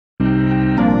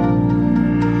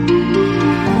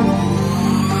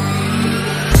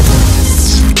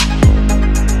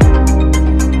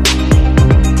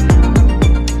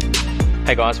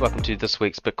Hey guys, welcome to this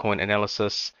week's Bitcoin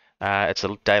analysis. It's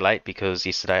a day late because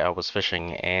yesterday I was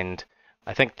fishing, and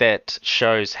I think that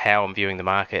shows how I'm viewing the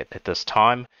market at this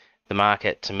time. The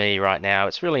market to me right now,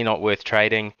 it's really not worth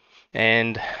trading,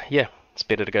 and yeah, it's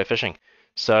better to go fishing.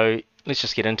 So let's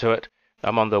just get into it.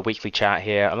 I'm on the weekly chart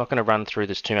here. I'm not going to run through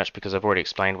this too much because I've already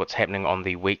explained what's happening on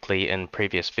the weekly in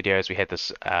previous videos. We had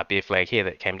this bear flag here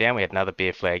that came down. We had another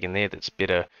bear flag in there that's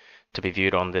better to be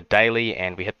viewed on the daily,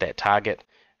 and we hit that target.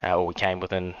 Or we came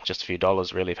within just a few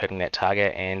dollars really of hitting that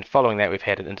target, and following that we've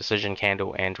had an indecision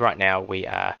candle, and right now we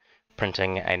are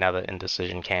printing another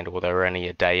indecision candle, although we're only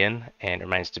a day in and it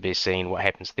remains to be seen what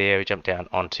happens there. We jump down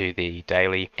onto the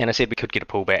daily, and I said we could get a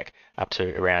pullback up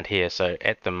to around here. So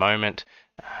at the moment,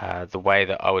 the way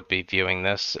that I would be viewing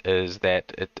this is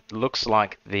that it looks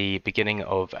like the beginning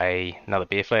of another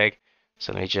bear flag.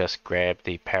 So let me just grab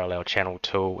the parallel channel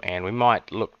tool, and we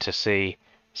might look to see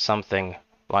something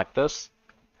like this.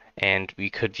 And we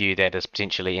could view that as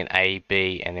potentially an A,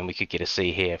 B, and then we could get a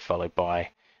C here, followed by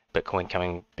Bitcoin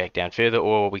coming back down further,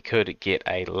 or we could get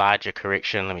a larger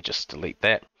correction. Let me just delete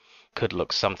that. Could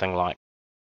look something like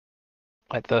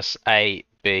this, A,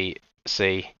 B,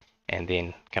 C, and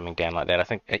then coming down like that. I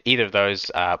think either of those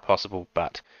are possible,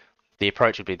 but the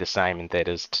approach would be the same, and that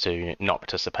is to not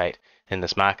participate in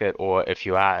this market, or if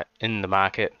you are in the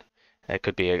market, it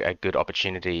could be a good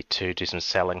opportunity to do some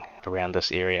selling around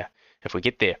this area if we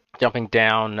get there. Jumping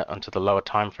down onto the lower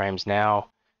time frames now,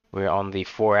 we're on the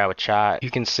 4-hour chart. You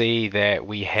can see that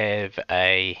we have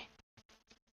a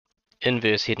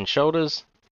inverse head and shoulders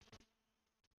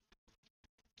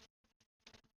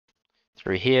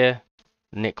through here,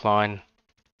 neckline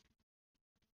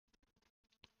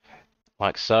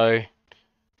like so.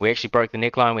 We actually broke the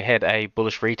neckline. We had a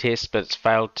bullish retest, but it's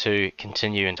failed to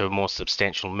continue into a more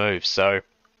substantial move. So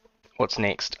what's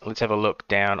next? Let's have a look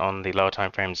down on the lower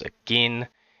time frames again,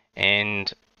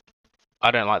 and I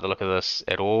don't like the look of this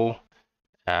at all.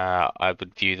 I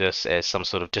would view this as some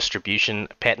sort of distribution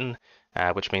pattern,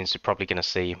 which means we're probably going to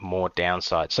see more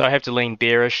downside. So I have to lean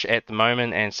bearish at the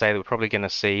moment and say that we're probably going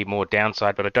to see more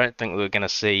downside, but I don't think we're going to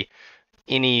see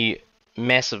any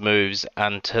massive moves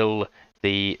until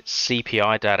the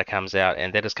CPI data comes out,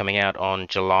 and that is coming out on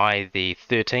July the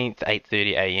 13th,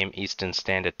 8:30 a.m. Eastern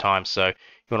Standard Time. So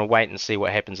you want to wait and see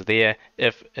what happens there.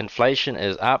 If inflation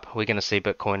is up, we're going to see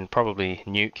Bitcoin probably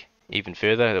nuke even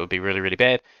further. That would be really, really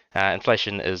bad.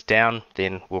 Inflation is down,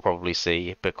 then we'll probably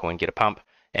see Bitcoin get a pump.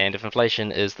 And if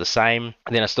inflation is the same,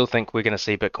 then I still think we're going to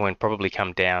see Bitcoin probably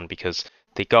come down, because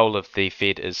the goal of the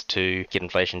Fed is to get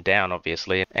inflation down,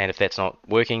 obviously. And if that's not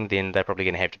working, then they're probably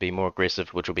going to have to be more aggressive,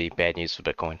 which will be bad news for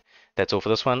Bitcoin. That's all for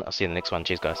this one. I'll see you in the next one.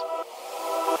 Cheers, guys.